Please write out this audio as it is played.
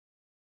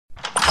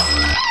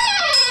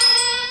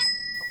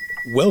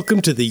Welcome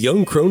to the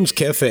Young Crones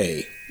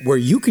Cafe, where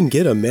you can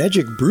get a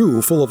magic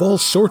brew full of all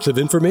sorts of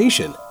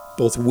information,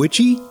 both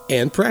witchy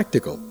and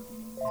practical.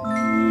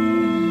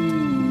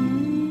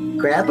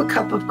 Grab a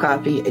cup of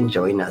coffee and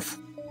join us.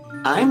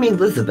 I'm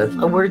Elizabeth,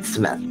 a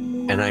wordsmith.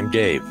 And I'm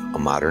Dave, a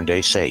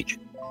modern-day sage.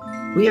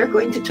 We are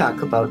going to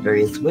talk about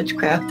various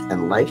witchcraft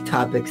and life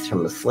topics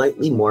from a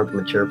slightly more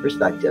mature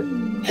perspective,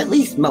 at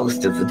least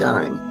most of the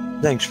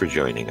time. Thanks for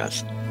joining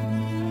us.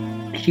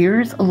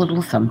 Here's a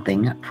little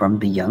something from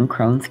the Young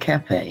Crones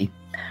Cafe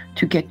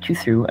to get you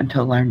through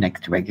until our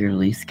next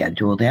regularly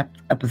scheduled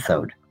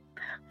episode.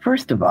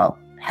 First of all,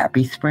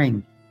 happy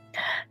spring.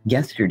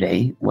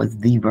 Yesterday was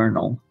the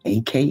vernal,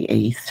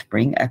 aka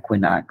spring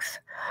equinox,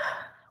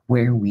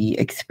 where we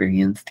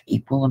experienced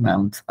equal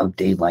amounts of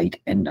daylight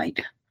and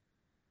night.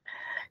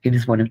 It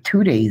is one of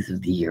 2 days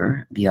of the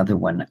year, the other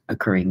one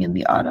occurring in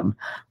the autumn,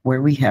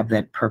 where we have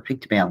that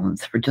perfect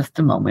balance for just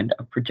a moment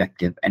of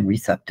projective and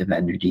receptive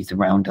energies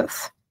around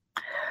us.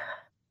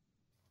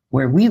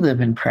 Where we live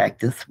and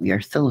practice, we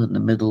are still in the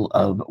middle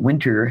of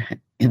winter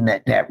in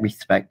that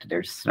respect.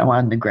 There's snow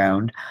on the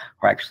ground.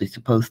 We're actually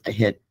supposed to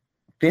hit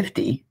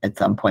 50 at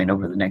some point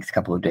over the next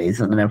couple of days,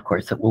 and then of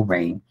course it will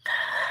rain.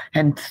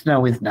 And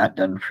snow is not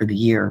done for the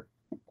year,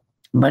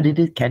 but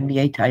it can be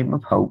a time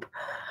of hope,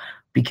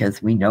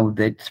 because we know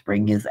that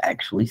spring is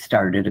actually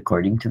started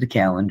according to the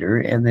calendar,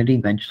 and that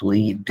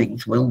eventually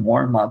things will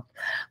warm up,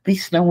 the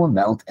snow will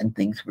melt, and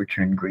things will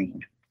turn green.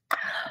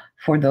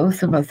 For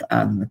those of us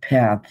on the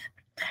path,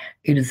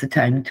 it is a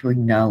time to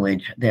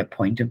acknowledge that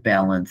point of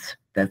balance,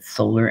 that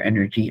solar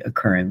energy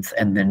occurrence,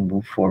 and then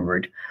move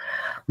forward.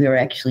 We are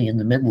actually in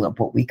the middle of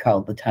what we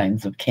call the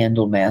times of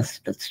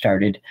Candlemas that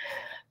started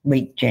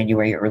late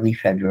January, early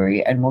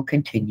February, and will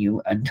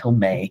continue until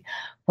May,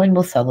 when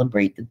we'll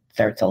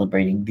start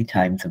celebrating the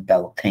times of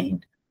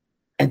Beltane.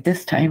 At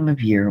this time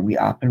of year, we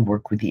often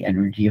work with the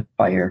energy of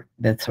fire,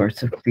 that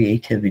source of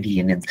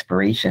creativity and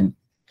inspiration.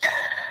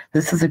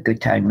 This is a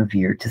good time of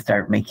year to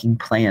start making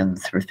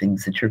plans for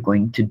things that you're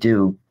going to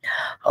do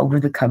over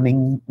the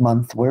coming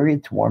month, where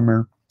it's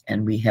warmer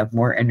and we have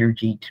more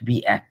energy to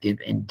be active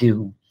and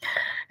do,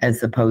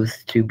 as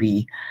opposed to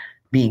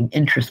being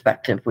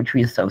introspective, which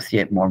we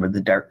associate more with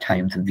the dark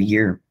times of the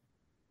year.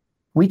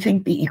 We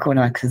think the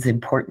equinox is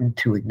important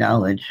to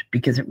acknowledge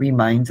because it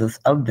reminds us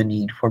of the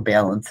need for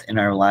balance in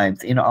our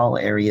lives in all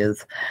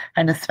areas,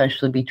 and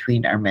especially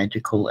between our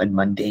magical and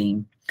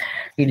mundane.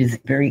 It is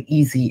very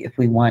easy if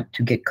we want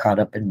to get caught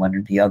up in one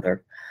or the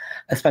other,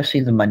 especially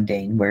the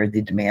mundane, where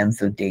the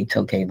demands of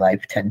day-to-day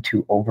life tend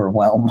to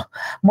overwhelm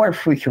more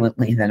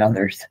frequently than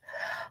others.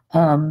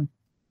 On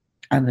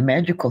the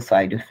magical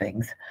side of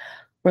things,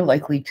 we're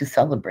likely to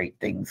celebrate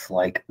things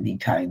like the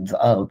times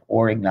of,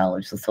 or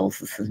acknowledge the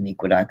solstices and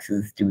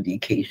equinoxes, do the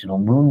occasional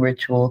moon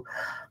ritual.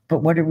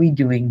 But what are we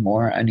doing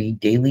more on a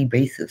daily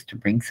basis to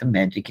bring some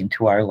magic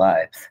into our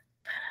lives?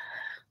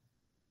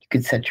 You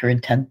could set your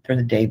intent for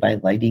the day by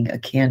lighting a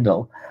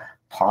candle.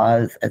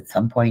 Pause at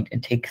some point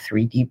and take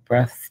 3 deep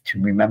breaths to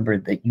remember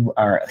that you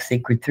are a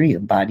sacred 3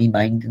 of body,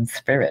 mind, and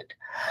spirit.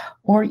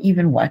 Or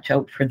even watch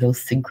out for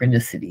those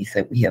synchronicities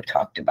that we have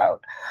talked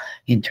about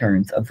in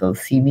terms of those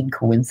seeming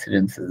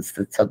coincidences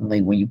that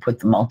suddenly, when you put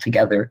them all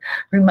together,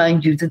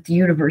 remind you that the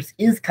universe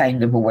is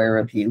kind of aware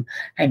of you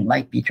and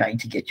might be trying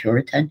to get your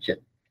attention.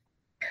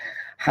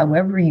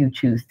 However you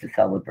choose to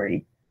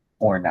celebrate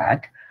or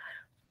not,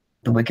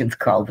 the Wiccans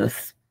call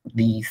this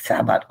the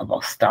Sabbat of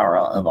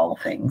Ostara of all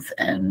things,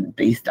 and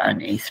based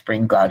on a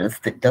spring goddess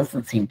that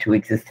doesn't seem to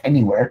exist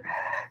anywhere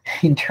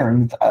in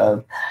terms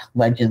of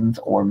legends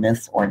or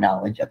myths or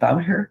knowledge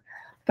about her.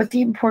 But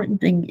the important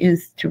thing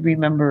is to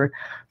remember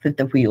that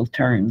the wheel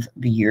turns,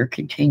 the year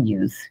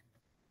continues.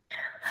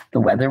 The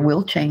weather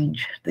will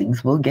change,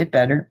 things will get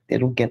better,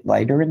 it'll get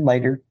lighter and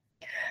lighter,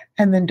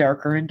 and then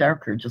darker and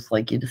darker, just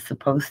like it is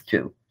supposed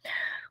to.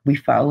 We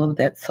follow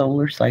that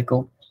solar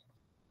cycle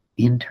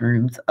in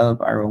terms of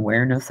our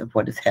awareness of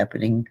what is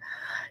happening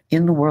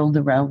in the world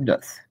around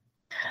us.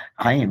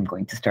 I am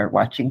going to start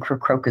watching for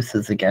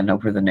crocuses again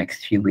over the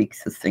next few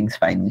weeks as things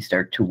finally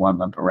start to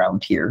warm up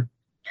around here.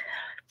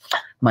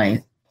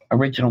 My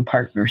original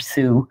partner,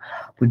 Sue,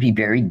 would be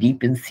very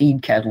deep in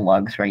seed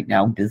catalogs right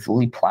now,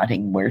 busily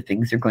plotting where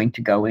things are going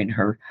to go in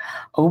her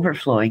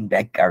overflowing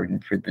back garden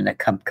for the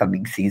next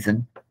upcoming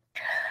season.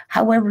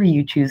 However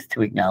you choose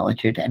to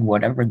acknowledge it, and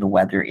whatever the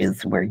weather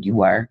is where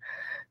you are,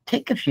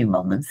 take a few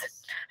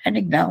moments and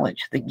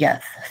acknowledge that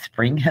yes,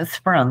 spring has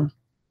sprung.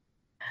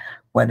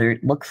 Whether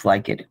it looks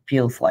like it,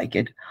 feels like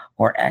it,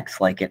 or acts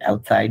like it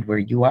outside where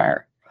you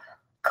are.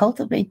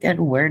 Cultivate that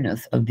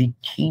awareness of the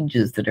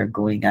changes that are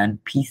going on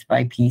piece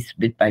by piece,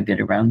 bit by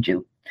bit around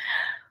you.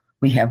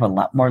 We have a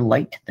lot more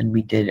light than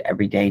we did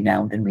every day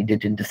now than we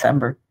did in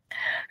December.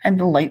 And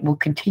the light will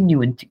continue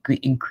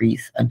to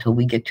increase until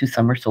we get to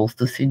summer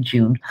solstice in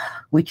June,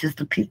 which is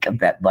the peak of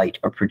that light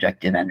or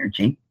projected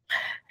energy.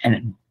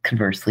 And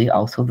conversely,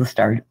 also the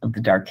start of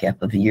the dark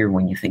half of the year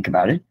when you think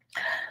about it.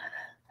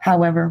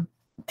 However,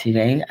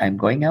 today I'm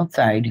going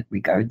outside,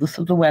 regardless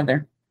of the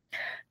weather.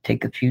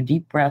 Take a few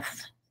deep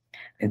breaths.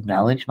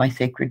 acknowledge my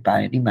sacred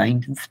body,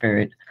 mind, and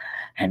spirit,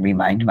 and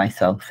remind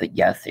myself that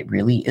yes, it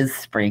really is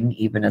spring,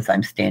 even as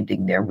I'm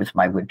standing there with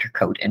my winter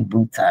coat and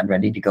boots on,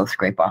 ready to go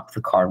scrape off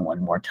the car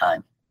one more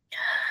time.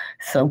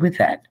 So with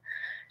that,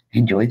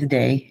 enjoy the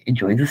day,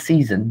 enjoy the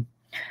season.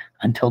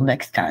 Until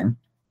next time,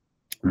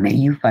 may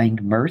you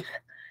find mirth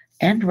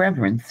and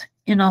reverence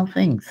in all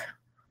things.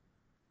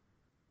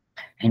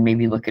 And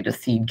maybe look at a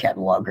seed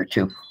catalog or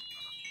two.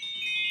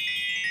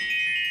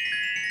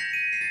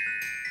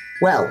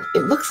 Well,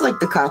 it looks like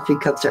the coffee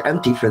cups are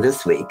empty for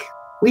this week.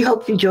 We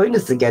hope you join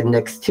us again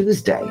next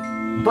Tuesday.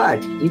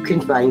 But you can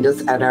find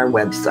us at our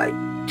website,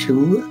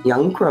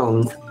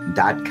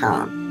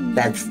 2youngcrones.com.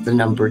 That's the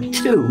number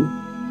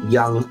 2,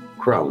 Young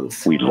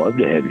Crones. We'd love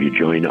to have you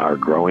join our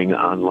growing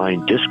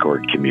online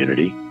Discord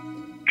community.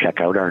 Check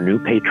out our new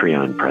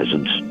Patreon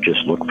presence.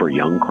 Just look for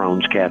Young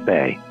Crones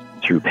Cafe.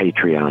 Through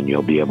Patreon,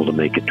 you'll be able to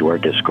make it to our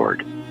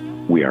Discord.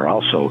 We are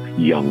also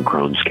Young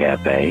Crones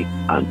Cafe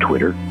on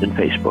Twitter and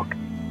Facebook.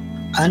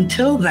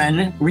 Until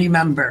then,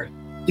 remember,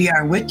 we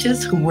are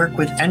witches who work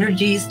with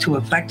energies to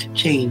effect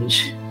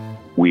change.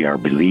 We are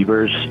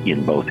believers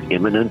in both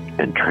immanent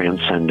and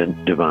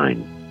transcendent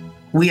divine.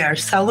 We are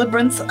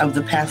celebrants of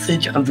the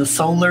passage of the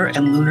solar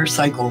and lunar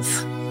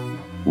cycles.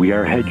 We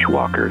are hedge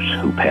walkers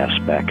who pass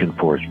back and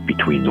forth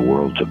between the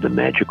worlds of the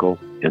magical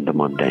and the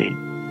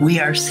mundane. We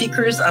are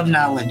seekers of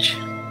knowledge.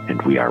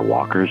 And we are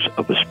walkers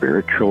of a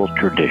spiritual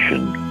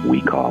tradition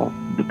we call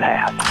the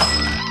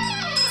Path.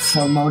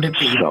 So mote it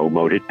be. So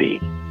mote it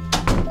be.